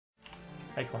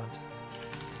Hey, climbed.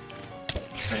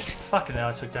 Fucking hell,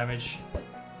 I took damage.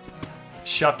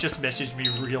 Shup just messaged me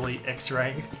really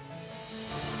X-raying.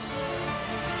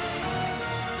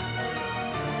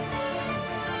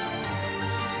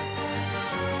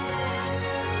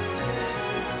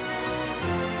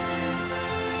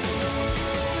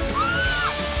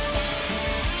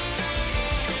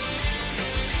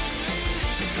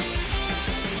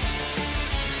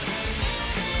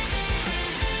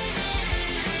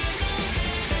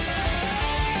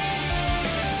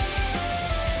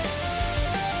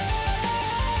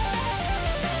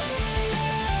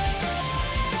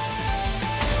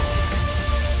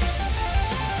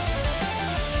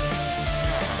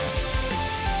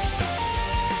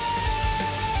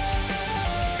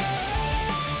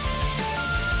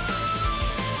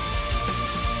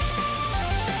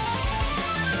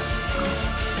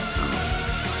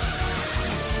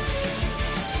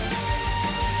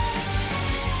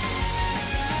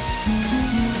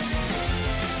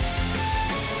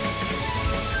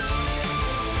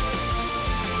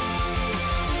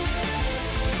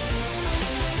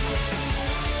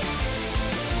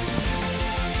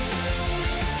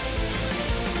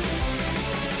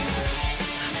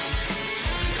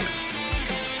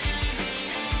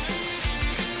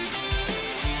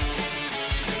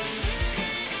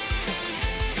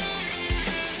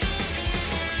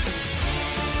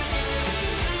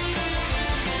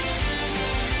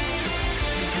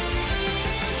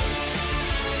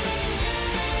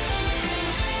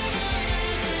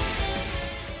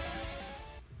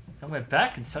 We're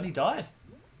back and Sonny died.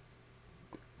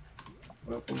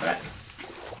 Welcome back.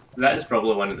 That is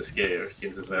probably one of the scarier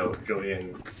teams as well, Joey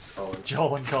and Colin.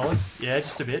 Joel and Colin? Yeah,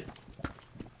 just a bit.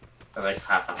 I think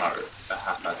half a heart, a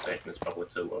half a second is probably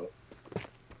too low.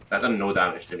 That done no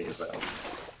damage to me as well.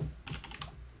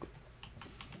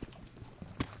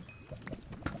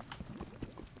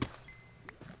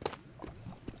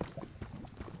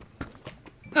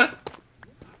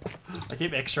 I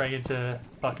keep X-raying into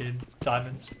fucking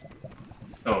diamonds.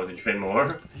 Oh, did you find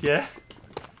more? Yeah.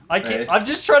 Nice. I'm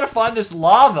just trying to find this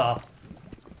lava.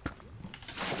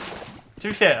 To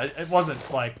be fair, it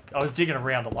wasn't like I was digging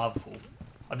around a lava pool.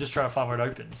 I'm just trying to find where it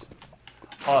opens.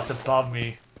 Oh, it's above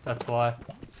me. That's why.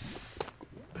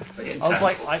 I was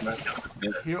like, I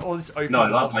hear all this open. No, I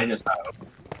got a blindness arrow.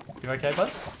 You okay,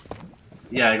 bud?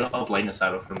 Yeah, I got a blindness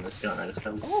arrow from this gun I just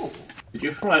killed. Oh. Did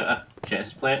you throw out a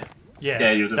chest plate?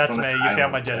 Yeah, you that's me. You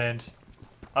found my dead okay. end.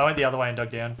 I went the other way and dug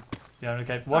down. Yeah,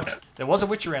 okay. Watch. Okay. There was a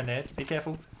witch around there. Be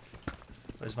careful.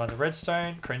 Where's my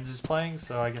redstone? Krenz is playing,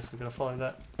 so I guess we're gonna follow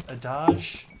that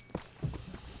adage.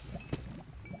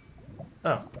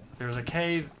 Oh, there was a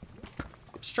cave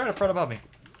straight up right above me.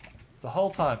 The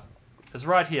whole time. It was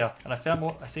right here, and I found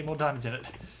more. I see more diamonds in it.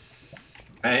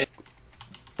 Hey.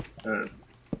 There are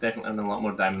definitely a lot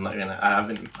more diamond litter in it. I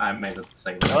haven't made a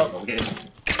single Well. game.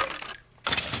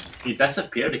 He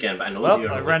disappeared again, but I know Well,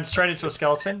 you're... I ran straight into a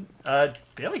skeleton.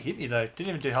 Barely hit me though. Didn't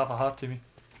even do half a heart to me.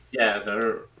 Yeah,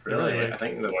 they're really Really? I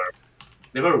think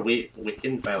they were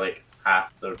weakened by like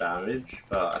half their damage,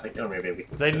 but I think they were maybe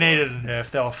weakened. They needed a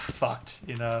nerf. They were fucked.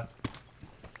 You know.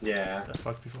 Yeah. They're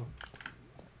fucked before.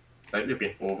 I think they've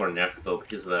been over nerfed though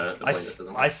because the blindness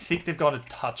isn't. I think they've gone a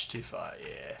touch too far.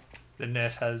 Yeah, the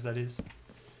nerf has, that is.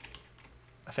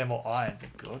 I found more iron.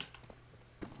 Thank God.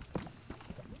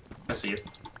 I see you.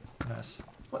 Nice.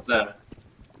 What the?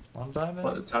 One diamond.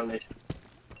 What the tarnation?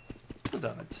 Two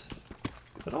diamonds.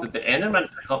 At all? Did the Enderman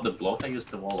pick up the block I used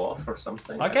to wall off or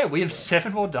something? Okay, we have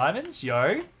 7 more diamonds,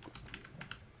 yo.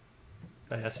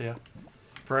 Oh, yes, here.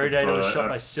 Predator was shot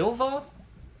by Silver.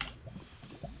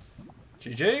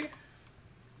 GG.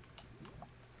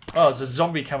 Oh, there's a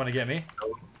zombie coming to get me.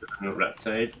 No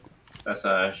Riptide. That's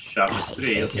a sharpness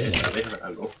 3. Okay,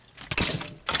 I'll go.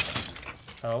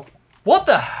 Oh. What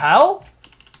the hell?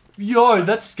 Yo,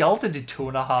 that skeleton did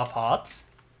 2.5 hearts.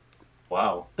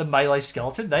 Wow. The melee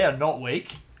skeleton, they are not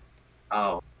weak.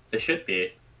 Oh, they should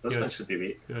be. Those Yes. ones should be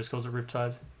weak. Who calls it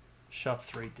Riptide? Sharp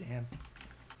 3, damn.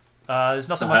 There's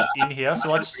nothing much in here,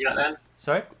 so let's... How much health are you at then?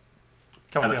 Sorry?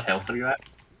 Come How on much here. health are you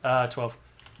at? 12.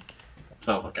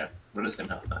 12, okay. We're at the same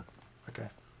health then. Okay.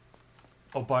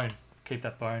 Oh, bone. Keep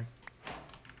that bone.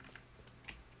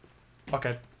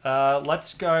 Okay.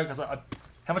 Let's go, because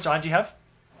how much iron do you have?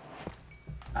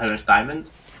 How much diamond?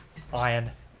 Iron.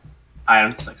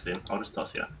 Iron, 16. I'll just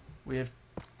toss you. We have...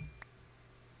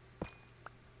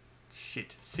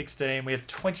 Shit. 16. We have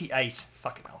 28.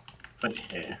 Fucking hell. 20,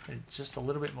 yeah. Just a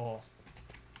little bit more.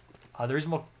 There is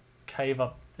more cave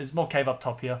up. There's more cave up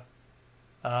top here.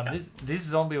 Yeah. This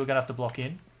zombie we're going to have to block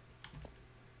in.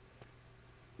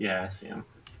 Yeah, I see him.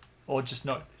 Or just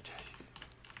not...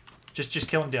 Just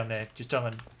kill him down there. Just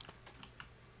don't.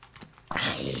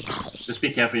 Just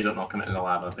be careful you don't knock him into the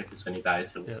lava because when he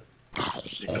dies, he'll. Yep.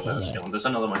 You can let us kill him. There's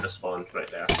another one just spawned right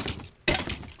there.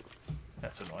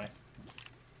 That's annoying.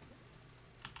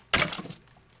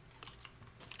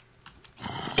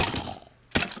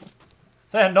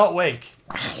 They're not weak.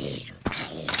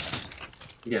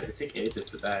 Yeah, they take ages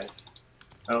to die.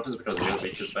 I don't know if it's because they're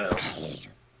weak as well.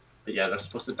 But yeah, they're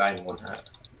supposed to die in one hit.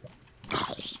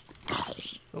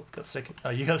 Oh, got a second. Oh,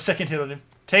 you got a second hit on him.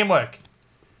 Teamwork.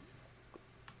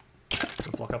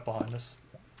 We'll block up behind us.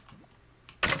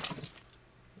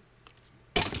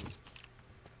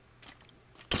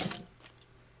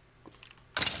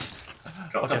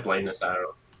 Drop the blindness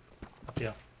arrow. Up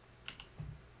here.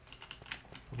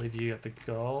 I believe you got the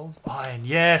gold. Iron,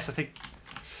 yes, I think.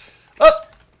 Oh!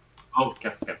 Oh,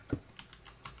 okay.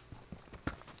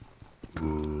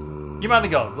 You mind the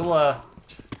gold. We'll,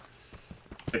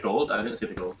 The gold? I didn't see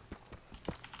the gold.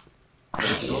 Where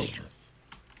is the gold?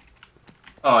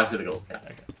 Oh, I see the gold. Yeah.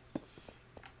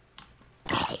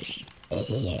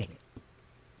 Okay.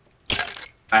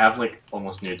 I have like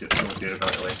almost no durability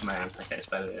left in my hand. Okay,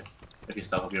 by the way. If you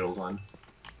still have your old one.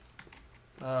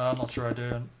 I'm not sure I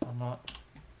do. I'm not.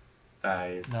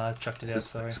 No, I chucked it out,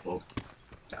 sorry.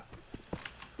 Yeah.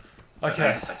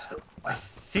 Okay. I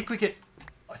think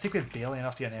we're barely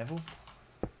enough to get an anvil.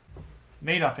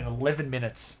 Meet up in 11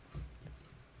 minutes.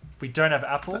 We don't have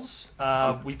apples.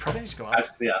 We probably need to go up. I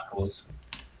have 3 apples.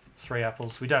 3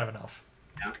 apples. We don't have enough.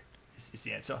 Yeah. Is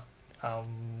the answer. Can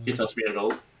you toss me a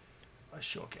gold? I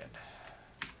sure can.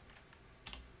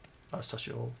 I'll toss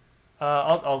you all.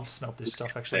 I'll smelt this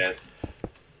stuff actually. Yeah.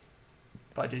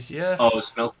 By DCF. Oh, it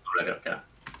smells already, okay.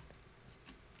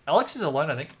 Alex is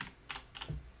alone, I think.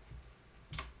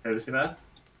 Who is he with?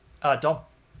 Dom.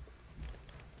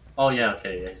 Oh yeah,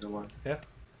 okay, yeah, he's alone. Yeah.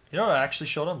 You know what I actually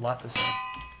shot on? Lapis.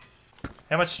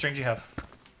 How much string do you have?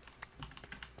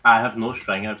 I have no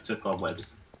string, I have 2 cobwebs.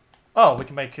 Oh, we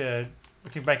can make a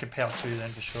power 2 then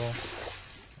for sure.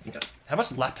 Okay. How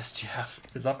much lapis do you have?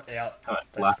 Because I'm out. How much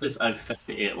lapis? I have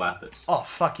 58 lapis. Oh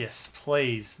fuck yes,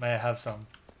 please. May I have some?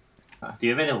 Do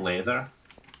you have any leather?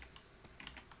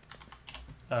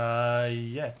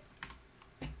 Yeah.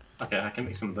 Okay, I can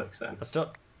make some books then. Let's do it.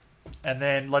 And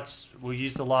then we'll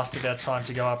use the last of our time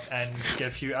to go up and get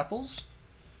a few apples.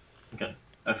 Okay.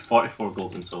 I have 44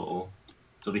 gold in total.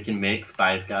 So we can make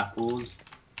 5 gapples.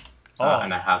 Oh.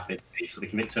 And I have made 3, so we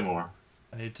can make 2 more.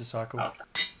 I need to cycle.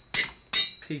 Okay.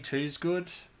 P2's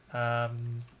good.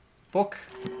 Book.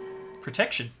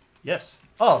 Protection. Yes.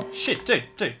 Oh, shit,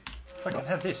 dude. I can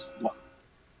have this. What?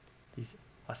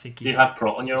 I think Do you have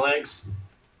prot on your legs?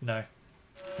 No.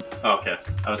 Oh, okay.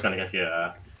 I was going to give you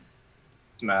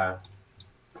my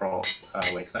prot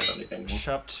legs. I don't need anymore.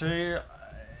 Sharp 2.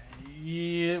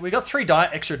 Yeah, we got 3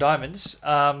 extra diamonds.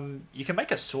 You can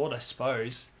make a sword, I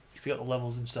suppose, if you got the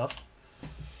levels and stuff.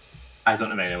 I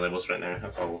don't have any levels right now.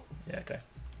 That's all. Yeah, okay.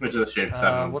 Which is a shame.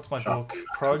 'Cause what's my book?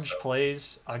 Proj,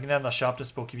 please. I can have the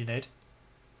sharpness book if you need.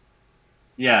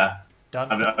 Yeah.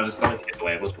 Done. I was starting to get the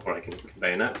levels before I can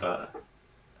combine it, but...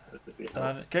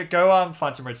 Done. Go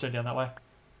find some redstone down that way.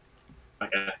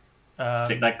 Okay.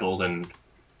 Take that golden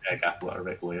gapple out of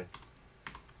it below you.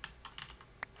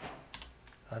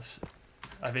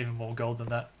 I've even more gold than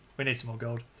that. We need some more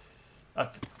gold.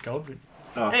 Gold?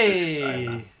 Oh, hey!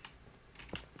 sorry,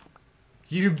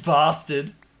 You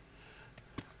bastard!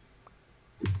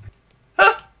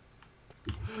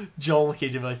 Joel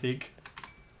hit him, I think.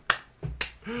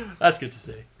 That's good to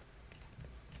see.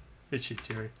 Good shit,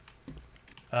 Terry.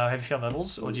 Have you found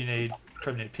levels, or do you need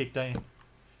probably need a pick, don't you?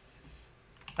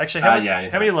 Actually, how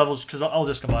many levels? Because I'll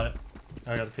just combine it.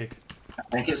 I got the pick. I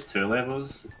think it's 2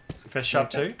 levels. First sharp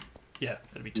 2? Yeah,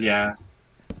 it'll be 2. Yeah.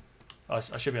 I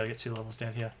should be able to get 2 levels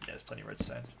down here. Yeah, there's plenty of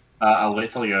redstone. I'll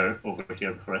wait till you're over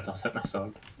here before I toss out my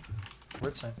sword.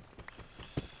 Redstone.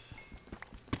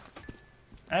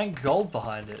 And gold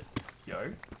behind it.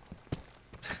 Yo.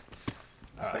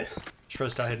 Alright. Nice.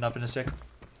 Should start heading up in a sec.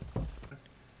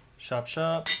 Sharp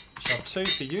 2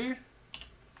 for you.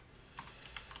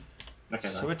 Okay,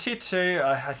 so nice. we're tier 2.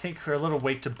 I think we're a little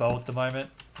weak to bow at the moment.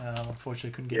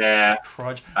 Unfortunately, couldn't get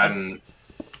proj. I'm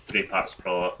 3 parts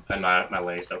pro, and my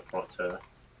legs are pro too.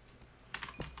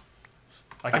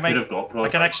 I can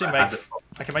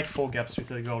make 4 gaps with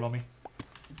the gold on me.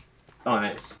 Oh,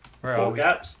 nice. Where 4 are we?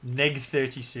 gaps? Neg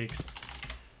 36.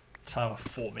 Time of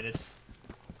 4 minutes.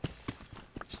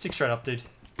 Stick straight up, dude.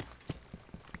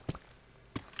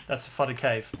 That's a flooded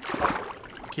cave.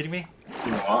 Kidding me?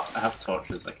 You know what? I have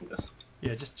torches. I can just.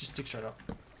 Yeah, just stick straight up.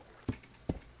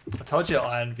 I told you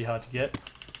iron would be hard to get.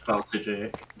 Call to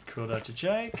Jake. Cool out to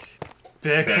Jake.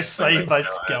 Bear Crusade by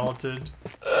Skeleton.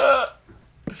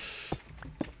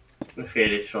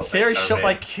 Fairy shot. Fairy shot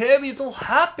by Kirby. It's all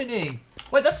happening.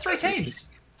 Wait, that's 3 teams.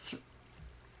 Is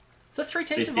there 3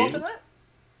 teams involved in that?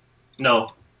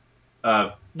 No.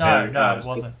 No, it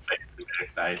wasn't.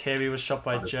 Kirby was shot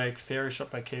by Jake. Fairy shot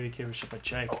by Kirby. Kirby was shot by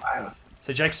Jake. Oh, iron.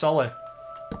 So Jake's solo.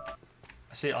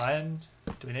 I see iron.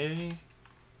 Do we need any?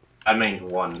 I mined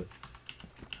 1.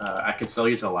 I could still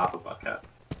use a lava bucket.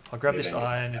 I'll grab this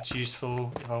iron. It's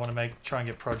useful if I want to try and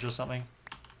get proj or something.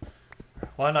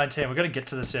 119. We're gonna get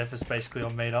to the surface basically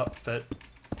on meetup, but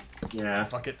yeah,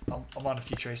 fuck it. I'm on a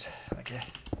few trees. Okay.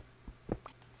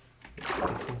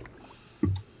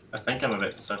 I think I'm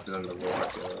about to start in the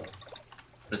water.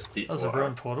 This deep That was water. a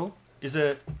ruined portal. Is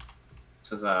it?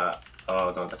 This is a.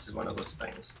 Oh no, this is one of those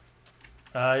things.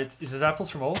 Is it apples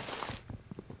from all?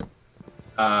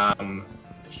 I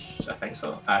think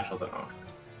so. I actually don't know.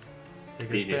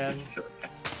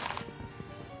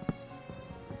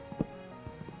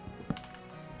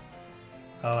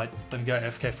 Oh, let me go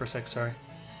AFK for a sec, sorry.